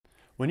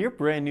When you're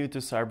brand new to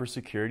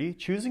cybersecurity,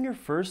 choosing your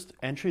first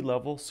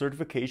entry-level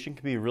certification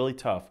can be really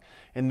tough.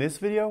 In this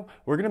video,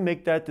 we're going to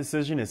make that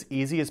decision as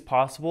easy as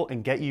possible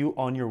and get you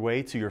on your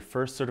way to your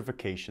first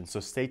certification, so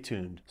stay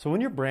tuned. So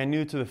when you're brand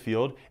new to the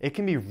field, it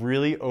can be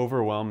really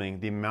overwhelming,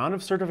 the amount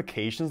of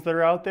certifications that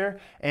are out there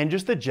and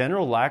just the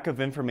general lack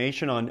of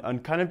information on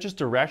kind of just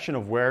direction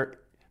of where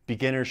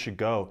beginners should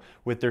go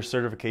with their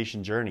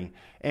certification journey.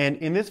 And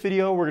in this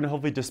video, we're going to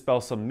hopefully dispel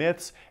some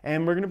myths,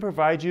 and we're going to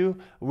provide you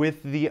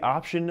with the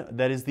option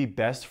that is the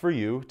best for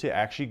you to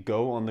actually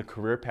go on the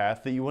career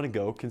path that you want to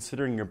go,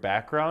 considering your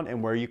background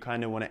and where you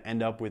kind of want to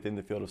end up within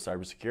the field of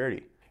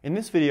cybersecurity. In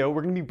this video,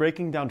 we're going to be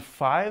breaking down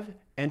 5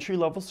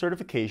 entry-level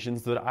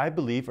certifications that I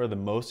believe are the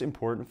most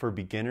important for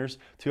beginners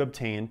to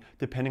obtain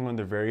depending on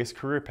their various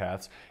career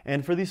paths.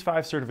 And for these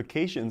 5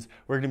 certifications,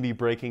 we're going to be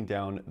breaking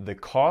down the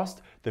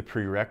cost, the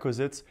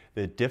prerequisites,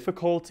 the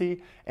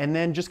difficulty, and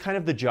then just kind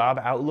of the job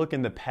outlook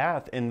and the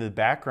path and the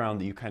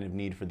background that you kind of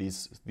need for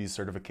these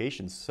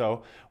certifications.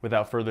 So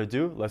without further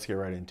ado, let's get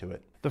right into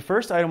it. The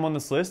first item on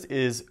this list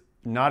is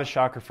not a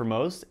shocker for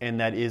most, and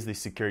that is the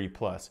Security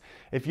Plus.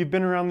 If you've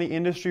been around the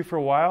industry for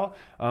a while,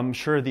 I'm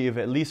sure that you've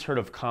at least heard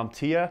of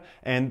CompTIA,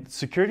 and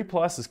Security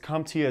Plus is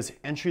CompTIA's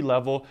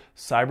entry-level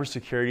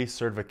cybersecurity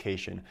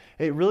certification.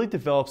 It really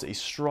develops a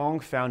strong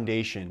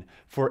foundation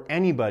for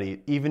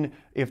anybody, even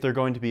if they're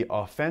going to be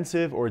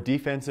offensive or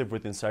defensive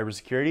within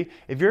cybersecurity.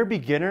 If you're a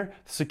beginner,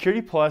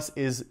 Security Plus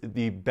is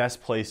the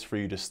best place for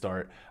you to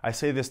start. I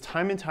say this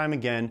time and time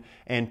again,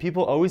 and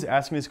people always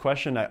ask me this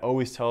question. I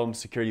always tell them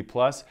Security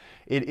Plus.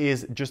 It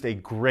is just a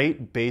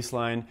great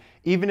baseline,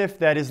 even if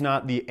that is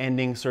not the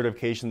ending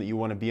certification that you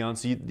want to be on.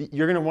 So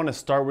you're going to want to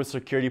start with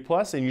Security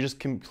Plus, and you just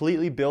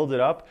completely build it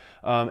up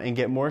and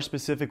get more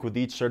specific with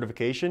each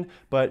certification.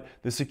 But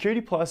the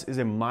Security Plus is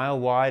a mile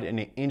wide and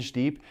an inch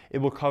deep. It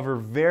will cover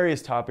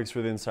various topics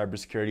within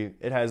cybersecurity.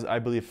 It has, I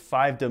believe,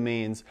 5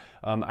 domains.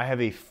 I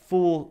have a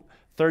full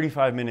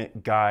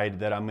 35-minute guide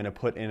that I'm going to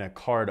put in a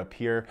card up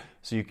here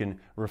so you can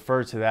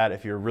refer to that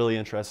if you're really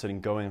interested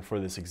in going for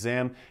this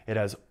exam. It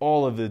has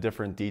all of the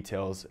different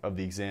details of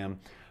the exam.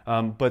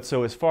 But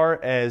so as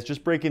far as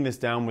just breaking this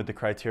down with the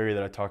criteria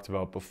that I talked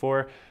about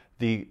before,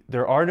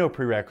 there are no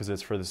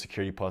prerequisites for the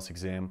Security Plus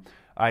exam.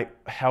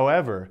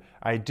 However,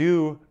 I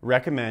do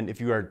recommend,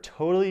 if you are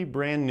totally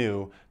brand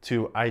new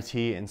to IT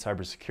and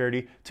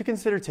cybersecurity, to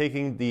consider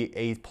taking the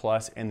A+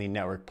 and the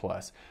Network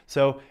Plus.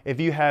 So if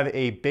you have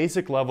a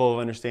basic level of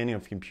understanding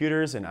of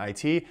computers and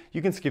IT,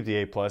 you can skip the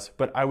A+,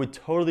 but I would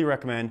totally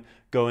recommend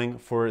going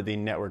for the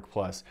Network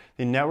Plus.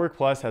 The Network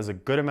Plus has a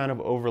good amount of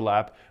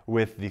overlap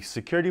with the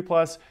Security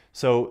Plus,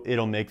 so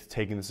it'll make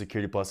taking the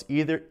Security Plus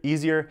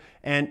easier,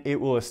 and it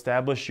will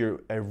establish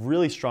a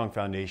really strong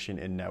foundation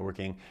in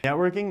networking.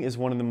 Networking is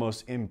one of the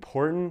most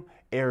important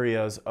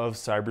areas of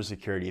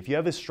cybersecurity. If you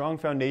have a strong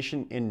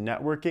foundation in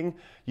networking,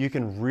 you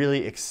can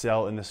really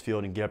excel in this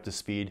field and get up to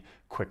speed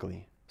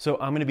quickly. So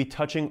I'm going to be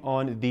touching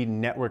on the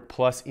Network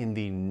Plus in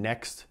the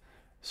next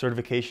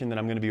certification that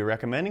I'm going to be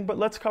recommending, but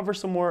let's cover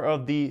some more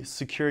of the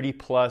Security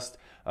Plus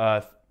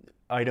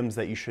items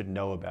that you should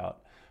know about.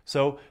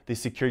 So the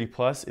Security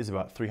Plus is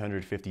about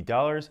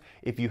 $350.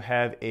 If you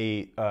have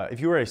if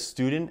you are a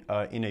student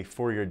in a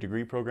 4-year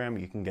degree program,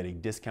 you can get a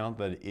discount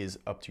that is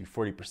up to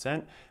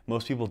 40%.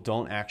 Most people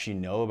don't actually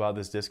know about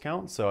this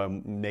discount, so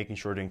I'm making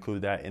sure to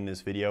include that in this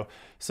video.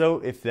 So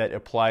if that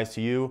applies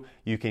to you,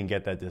 you can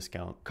get that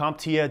discount.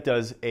 CompTIA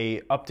does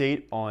a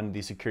update on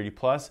the Security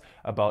Plus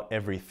about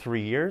every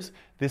 3 years.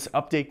 This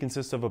update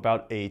consists of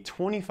about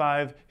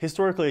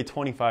historically a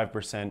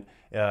 25%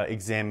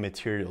 exam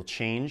material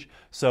change.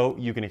 So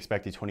you can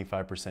expect a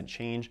 25%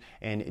 change,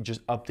 and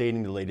just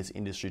updating the latest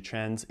industry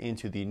trends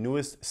into the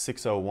newest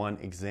 601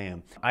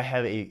 exam. I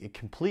have a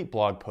complete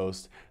blog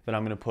post that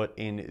I'm going to put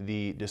in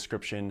the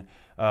description,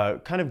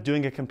 kind of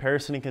doing a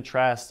comparison and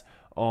contrast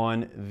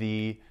on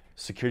the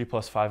Security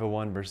Plus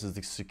 501 versus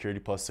the Security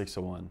Plus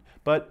 601.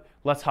 But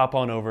let's hop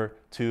on over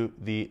to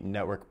the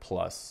Network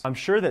Plus. I'm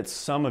sure that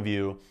some of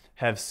you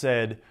have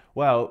said,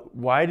 well,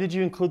 why did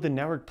you include the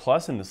Network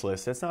Plus in this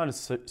list? That's not a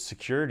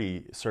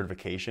security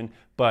certification,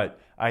 but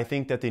I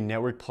think that the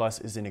Network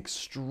Plus is an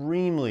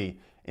extremely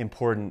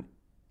important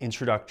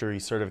introductory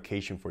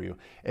certification for you.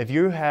 If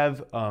you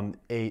have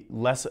a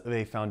less of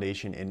a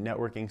foundation in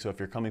networking, so if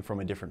you're coming from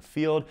a different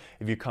field,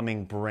 if you're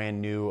coming brand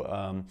new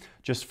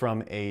just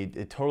from a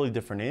totally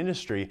different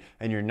industry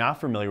and you're not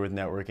familiar with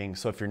networking,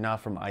 so if you're not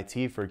from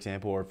IT, for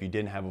example, or if you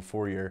didn't have a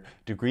 4-year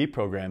degree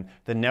program,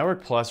 the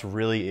Network Plus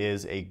really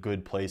is a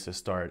good place to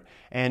start.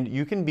 And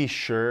you can be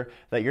sure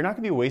that you're not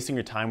going to be wasting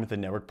your time with the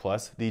Network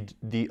Plus.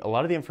 A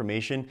lot of the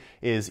information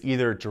is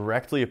either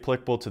directly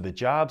applicable to the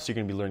job, so you're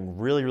going to be learning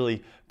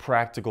really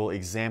practical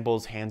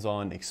examples,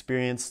 hands-on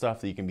experience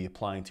stuff that you can be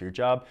applying to your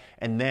job.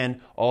 And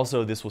then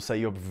also this will set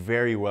you up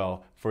very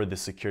well for the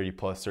Security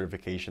Plus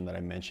certification that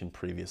I mentioned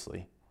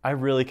previously. I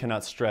really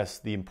cannot stress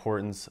the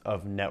importance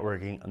of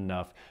networking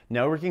enough.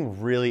 Networking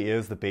really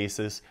is the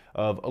basis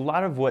of a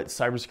lot of what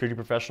cybersecurity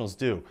professionals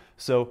do.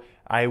 So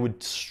I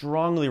would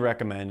strongly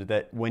recommend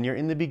that when you're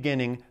in the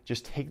beginning,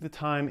 just take the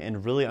time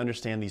and really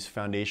understand these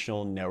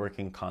foundational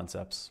networking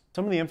concepts.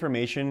 Some of the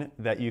information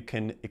that you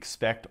can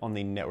expect on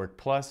the Network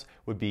Plus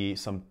would be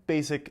some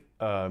basic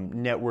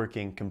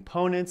networking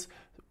components,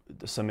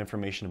 some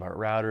information about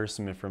routers,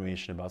 some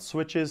information about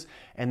switches,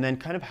 and then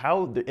kind of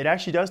how it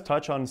actually does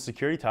touch on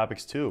security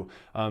topics too.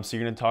 So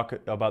you're going to talk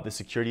about the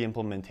security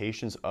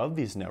implementations of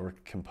these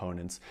network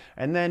components.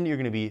 And then you're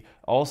going to be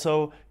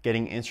also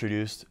getting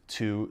introduced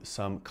to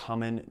some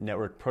common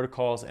network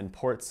protocols and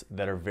ports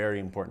that are very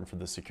important for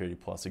the Security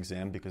Plus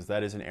exam, because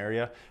that is an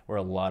area where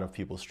a lot of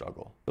people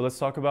struggle. So let's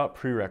talk about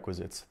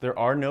prerequisites. There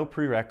are no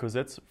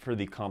prerequisites for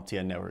the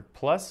CompTIA Network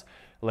Plus.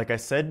 Like I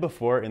said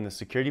before in the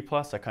Security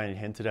Plus, I kind of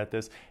hinted at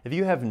this. If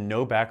you have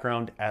no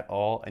background at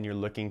all and you're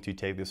looking to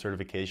take the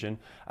certification,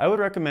 I would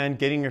recommend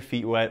getting your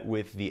feet wet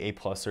with the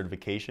A+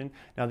 certification.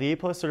 Now, the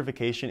A+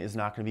 certification is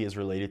not going to be as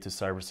related to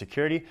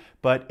cybersecurity,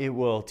 but it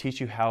will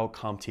teach you how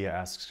CompTIA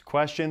asks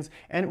questions,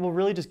 and it will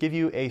really just give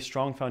you a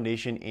strong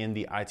foundation in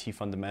the IT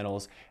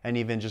fundamentals and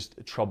even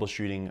just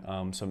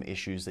troubleshooting some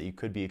issues that you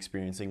could be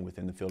experiencing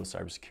within the field of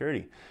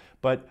cybersecurity.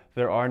 But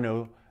there are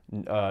no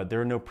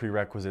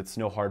prerequisites,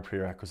 no hard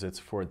prerequisites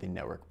for the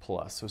Network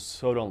Plus,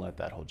 so don't let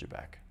that hold you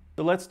back.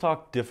 So let's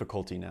talk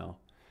difficulty now.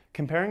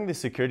 Comparing the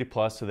Security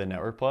Plus to the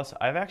Network Plus,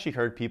 I've actually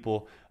heard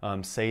people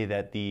say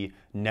that the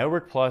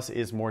Network Plus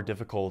is more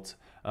difficult.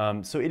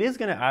 So it is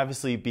going to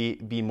obviously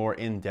be more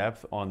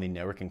in-depth on the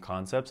networking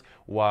concepts,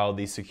 while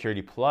the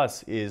Security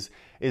Plus is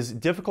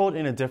difficult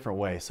in a different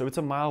way. So it's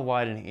a mile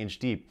wide and an inch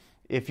deep.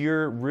 If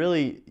you're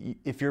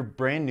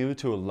brand new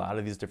to a lot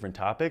of these different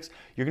topics,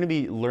 you're going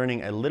to be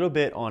learning a little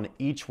bit on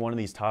each one of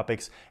these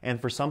topics. And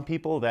for some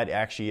people, that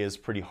actually is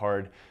pretty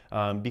hard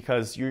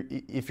because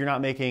if you're not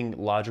making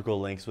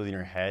logical links within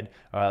your head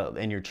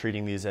and you're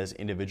treating these as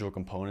individual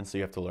components that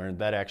you have to learn,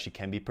 that actually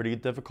can be pretty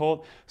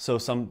difficult. So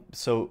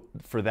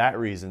for that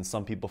reason,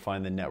 some people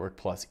find the Network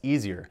Plus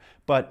easier.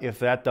 But if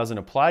that doesn't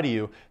apply to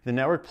you, the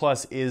Network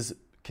Plus is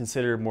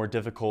considered more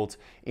difficult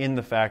in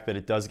the fact that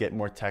it does get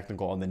more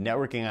technical on the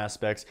networking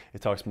aspects.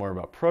 It talks more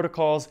about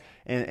protocols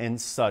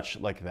and such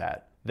like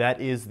that.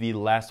 That is the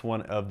last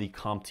one of the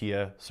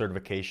CompTIA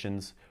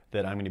certifications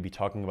that I'm going to be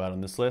talking about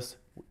on this list.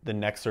 The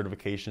next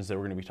certifications that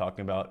we're going to be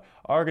talking about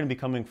are going to be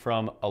coming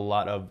from a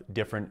lot of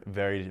different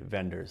varied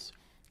vendors.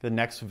 The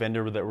next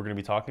vendor that we're going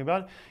to be talking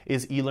about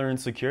is Elearn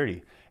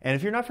Security. And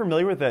if you're not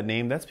familiar with that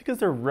name, that's because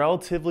they're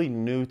relatively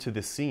new to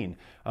the scene.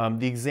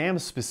 The exam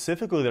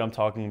specifically that I'm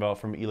talking about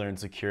from Elearn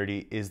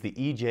Security is the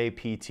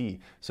Ejpt.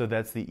 So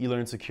that's the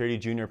Elearn Security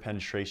Junior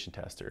Penetration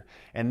Tester.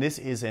 And this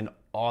is an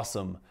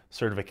awesome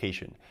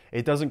certification.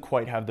 It doesn't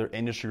quite have the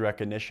industry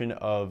recognition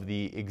of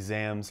the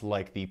exams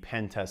like the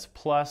Pen Test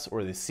Plus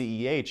or the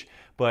CEH,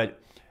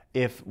 but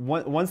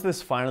once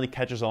this finally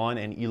catches on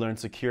and Elearn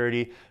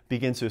Security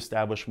begins to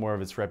establish more of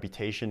its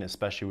reputation,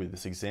 especially with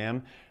this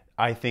exam,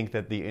 I think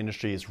that the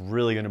industry is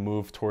really going to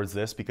move towards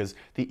this, because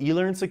the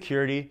Elearn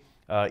Security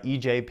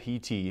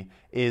Ejpt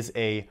is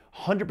a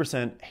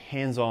 100%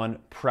 hands-on,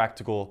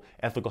 practical,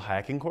 ethical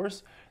hacking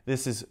course.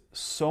 This is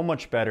so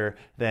much better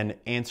than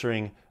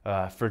answering,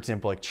 for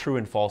example, like true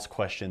and false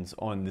questions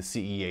on the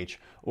CEH,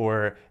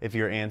 or if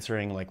you're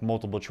answering like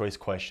multiple choice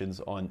questions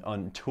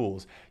on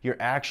tools. You're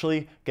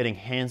actually getting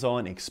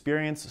hands-on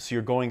experience, so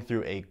you're going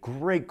through a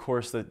great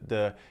course that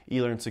the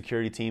Elearn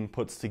Security team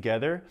puts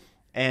together,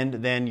 and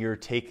then you're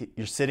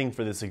sitting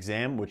for this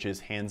exam, which is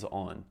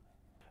hands-on.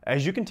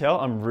 As you can tell,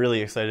 I'm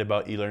really excited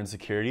about Elearn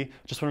Security.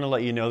 Just want to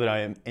let you know that I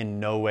am in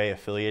no way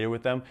affiliated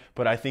with them,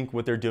 but I think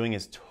what they're doing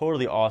is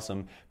totally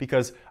awesome,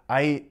 because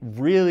I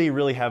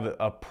really have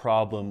a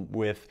problem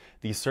with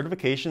these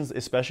certifications,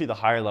 especially the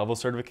higher level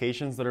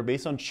certifications that are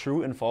based on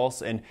true and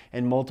false and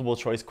multiple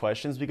choice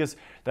questions, because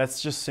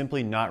that's just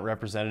simply not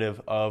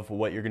representative of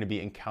what you're going to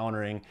be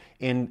encountering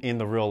in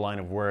the real line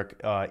of work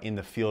in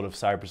the field of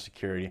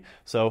cybersecurity.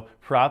 So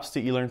props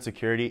to Elearn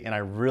Security, and I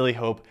really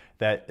hope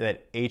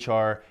that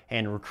HR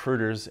and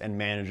recruiters and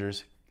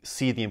managers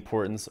see the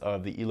importance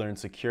of the Elearn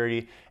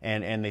Security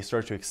and they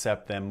start to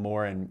accept them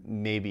more, and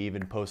maybe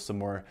even post some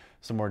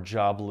more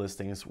job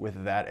listings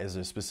with that as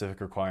a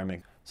specific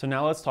requirement. So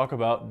now let's talk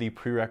about the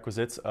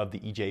prerequisites of the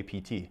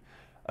Ejpt.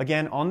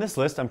 Again, on this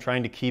list, I'm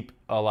trying to keep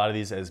a lot of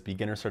these as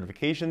beginner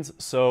certifications,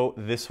 so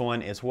this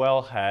one as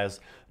well has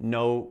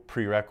no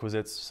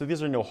prerequisites. So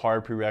these are no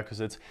hard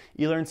prerequisites.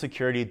 Elearn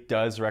Security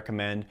does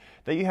recommend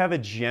that you have a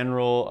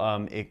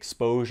general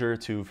exposure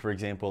to, for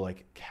example,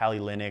 like Kali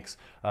Linux,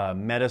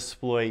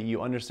 Metasploit.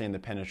 You understand the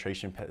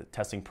penetration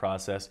testing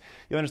process.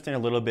 You understand a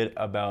little bit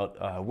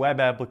about web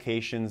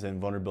applications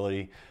and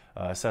vulnerability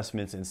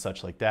assessments and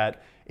such like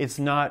that. It's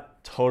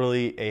not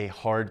totally a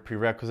hard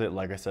prerequisite,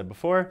 like I said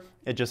before.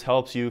 It just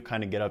helps you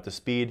kind of get up to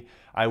speed.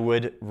 I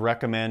would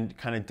recommend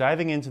kind of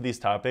diving into these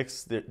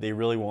topics. They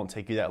really won't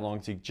take you that long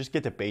to just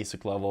get the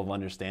basic level of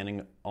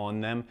understanding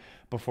on them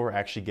before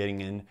actually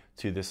getting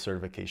into this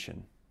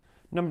certification.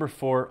 Number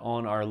 4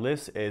 on our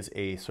list is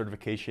a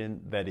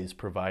certification that is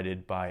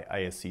provided by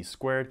ISC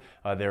Squared.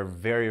 They're a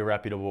very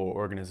reputable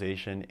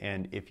organization,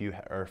 and if you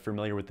are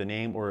familiar with the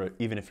name, or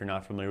even if you're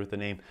not familiar with the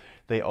name,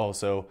 they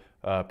also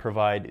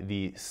provide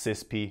the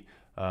CISP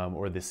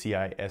or the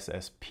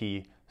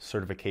CISSP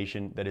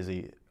certification. That is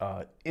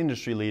a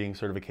industry-leading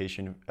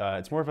certification.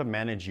 It's more of a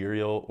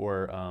managerial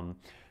or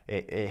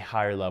a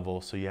higher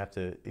level, so you have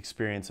to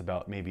experience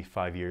about maybe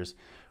 5 years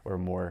or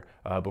more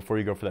before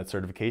you go for that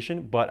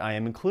certification. But I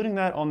am including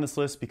that on this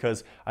list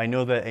because I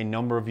know that a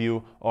number of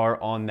you are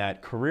on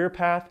that career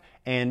path,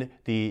 and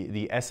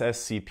the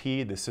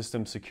SSCP, the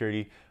System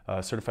Security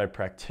Certified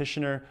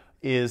Practitioner,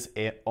 is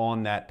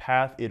on that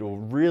path. It will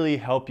really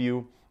help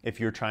you if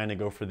you're trying to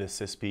go for this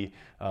CISP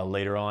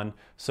later on.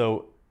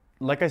 So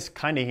like I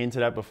kind of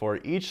hinted at before,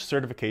 each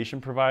certification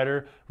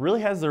provider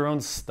really has their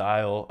own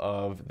style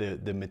of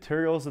the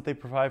materials that they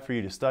provide for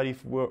you to study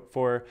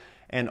for,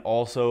 and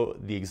also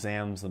the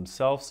exams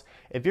themselves.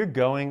 If you're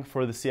going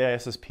for the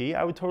CISSP,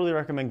 I would totally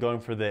recommend going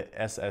for the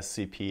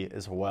SSCP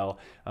as well,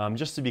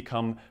 just to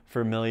become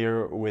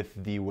familiar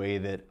with the way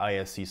that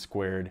ISC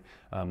Squared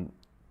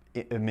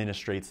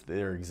administrates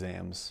their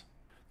exams.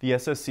 The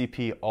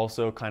SSCP,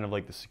 also kind of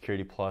like the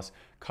Security Plus,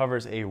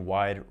 covers a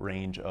wide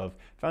range of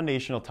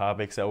foundational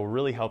topics that will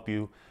really help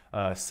you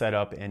set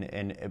up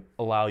and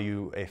allow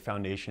you a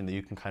foundation that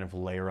you can kind of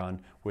layer on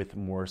with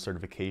more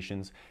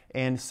certifications.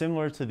 And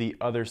similar to the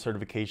other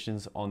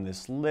certifications on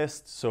this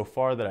list so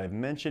far that I've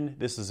mentioned,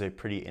 this is a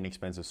pretty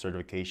inexpensive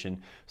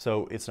certification,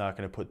 so it's not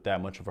going to put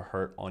that much of a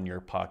hurt on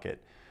your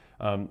pocket.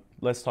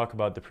 Let's talk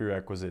about the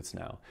prerequisites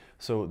now.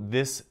 So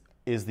this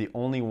is the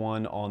only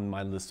one on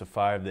my list of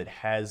 5 that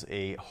has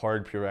a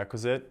hard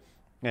prerequisite,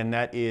 and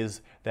that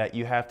is that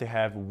you have to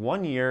have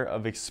 1 year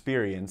of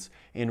experience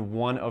in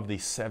one of the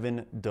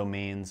 7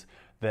 domains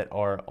that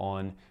are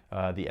on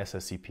the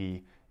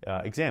SSCP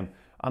exam.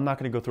 I'm not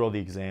going to go through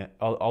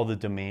all the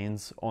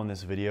domains on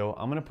this video.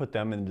 I'm going to put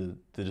them in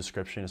the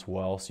description as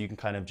well, so you can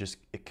kind of just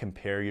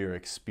compare your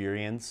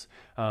experience.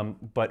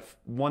 But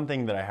one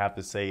thing that I have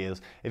to say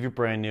is, if you're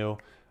brand new,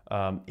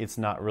 it's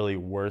not really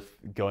worth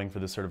going for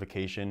the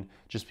certification,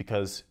 just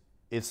because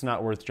it's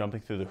not worth jumping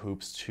through the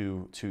hoops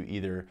to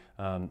either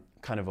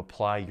kind of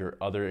apply your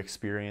other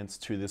experience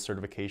to this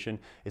certification.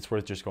 It's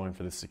worth just going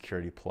for the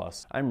Security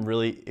Plus. I'm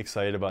really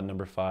excited about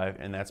number 5,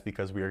 and that's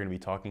because we are going to be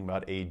talking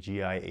about a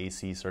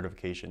GIAC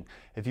certification.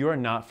 If you are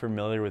not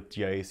familiar with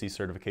GIAC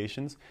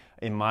certifications,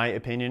 in my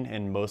opinion,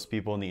 and most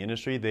people in the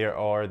industry, they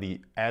are the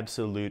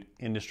absolute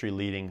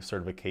industry-leading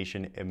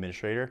certification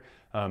administrator.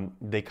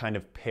 They kind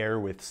of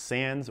pair with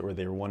SANS, or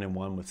they're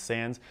one-in-one with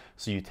SANS.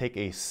 So you take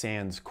a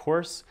SANS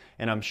course,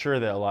 and I'm sure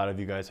that a lot of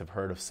you guys have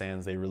heard of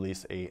SANS. They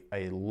release a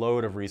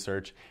load of research.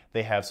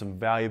 They have some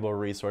valuable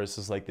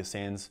resources like the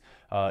SANS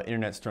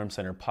Internet Storm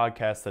Center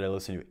podcast that I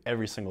listen to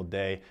every single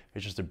day.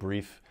 It's just a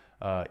brief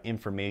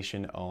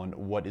information on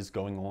what is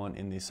going on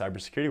in the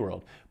cybersecurity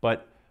world.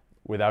 But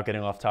without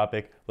getting off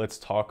topic, let's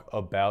talk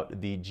about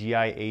the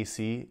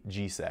GIAC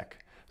GSEC.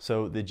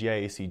 So the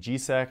GIAC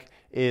GSEC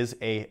is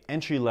a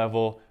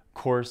entry-level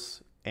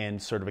course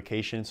and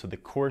certification. So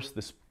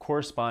this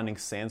corresponding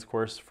SANS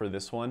course for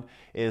this one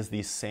is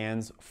the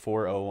SANS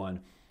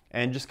 401.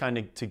 And just kind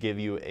of to give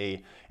you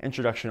a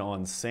introduction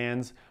on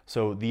SANS,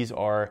 so these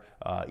are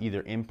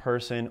either in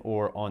person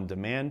or on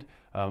demand.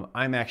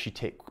 I'm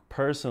actually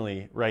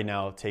personally right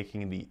now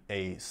taking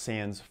a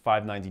SANS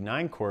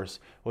 599 course,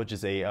 which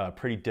is a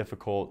pretty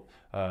difficult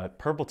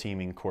purple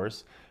teaming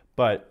course.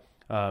 But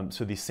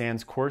so these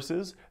SANS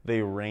courses,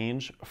 they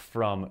range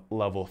from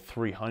level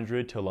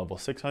 300 to level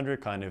 600,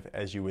 kind of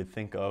as you would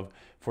think of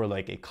for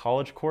like a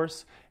college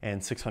course,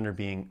 and 600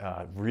 being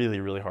really,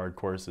 really hard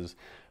courses,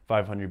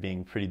 500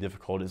 being pretty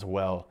difficult as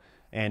well.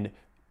 And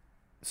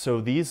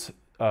so these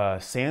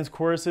SANS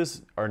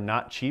courses are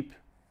not cheap,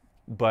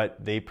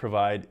 but they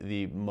provide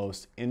the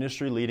most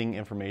industry-leading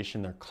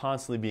information. They're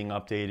constantly being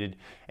updated,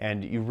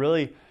 and you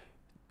really,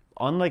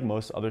 unlike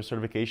most other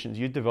certifications,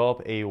 you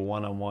develop a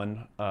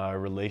one-on-one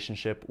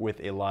relationship with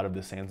a lot of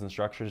the SANS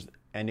instructors,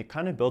 and it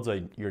kind of builds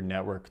your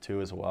network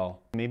too as well.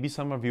 Maybe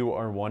some of you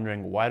are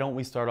wondering, why don't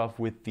we start off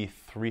with the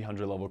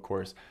 300 level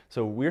course?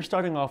 So we're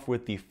starting off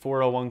with the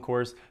 401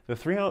 course. The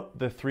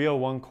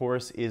 301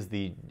 course is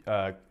the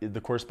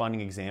corresponding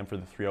exam for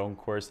the 301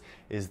 course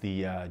is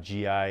the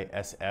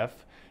GISF.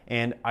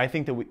 And I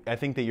think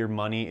that your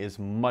money is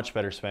much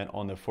better spent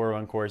on the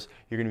 401 course.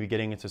 You're going to be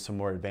getting into some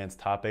more advanced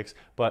topics,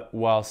 but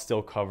while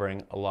still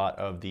covering a lot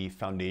of the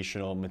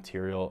foundational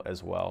material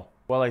as well.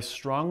 While I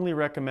strongly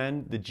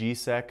recommend the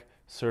GSEC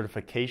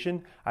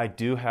certification, I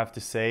do have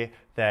to say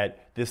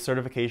that this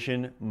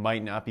certification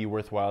might not be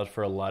worthwhile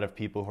for a lot of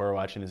people who are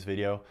watching this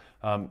video.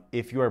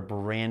 If you are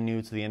brand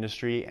new to the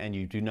industry and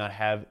you do not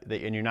have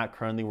and you're not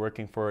currently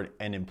working for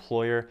an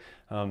employer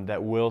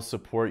that will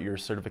support your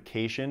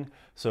certification,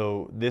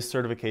 so this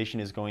certification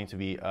is going to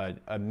be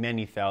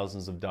many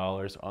thousands of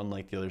dollars,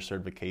 unlike the other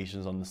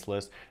certifications on this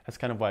list. That's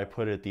kind of why I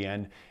put it at the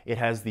end. It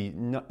has the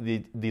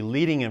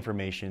leading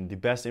information, the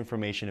best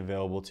information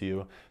available to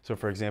you. So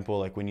for example,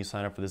 like when you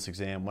sign up for this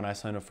exam, when I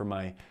signed up for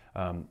my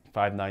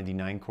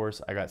 $5.99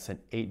 course. I got sent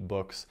 8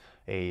 books,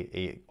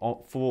 a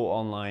full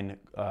online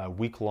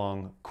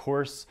week-long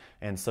course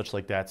and such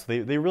like that.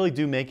 So they really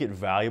do make it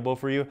valuable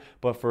for you,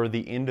 but for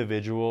the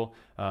individual,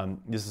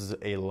 this is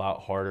a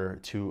lot harder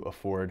to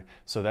afford.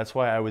 So that's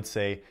why I would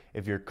say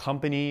if your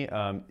company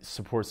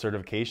supports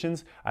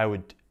certifications, I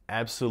would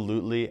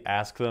absolutely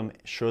ask them,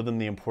 show them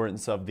the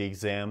importance of the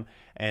exam,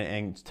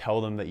 and tell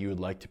them that you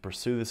would like to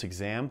pursue this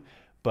exam.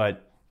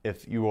 But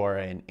if you are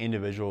an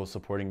individual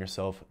supporting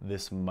yourself,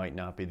 this might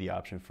not be the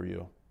option for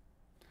you.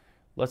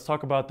 Let's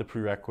talk about the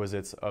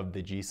prerequisites of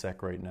the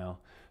GSEC right now.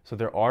 So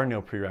there are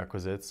no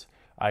prerequisites.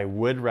 I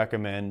would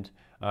recommend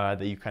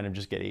that you kind of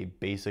just get a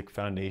basic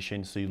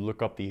foundation. So you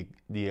look up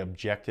the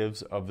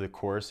objectives of the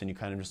course and you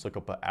kind of just look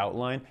up an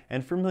outline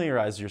and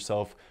familiarize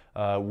yourself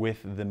with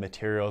the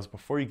materials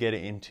before you get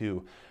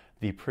into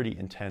the pretty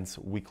intense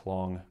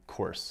week-long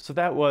course. So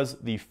that was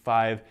the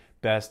 5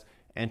 best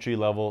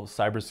entry-level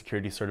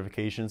cybersecurity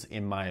certifications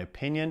in my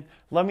opinion.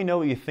 Let me know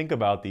what you think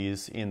about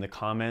these in the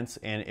comments,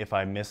 and if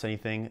I miss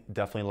anything,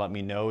 definitely let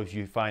me know. If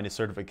you find a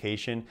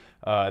certification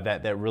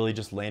that really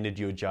just landed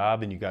you a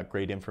job and you got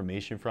great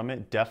information from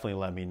it, definitely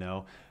let me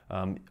know.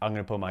 I'm going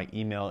to put my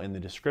email in the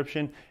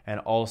description, and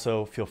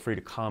also feel free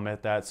to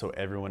comment that so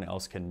everyone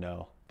else can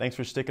know. Thanks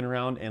for sticking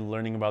around and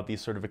learning about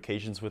these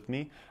certifications with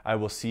me. I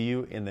will see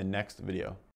you in the next video.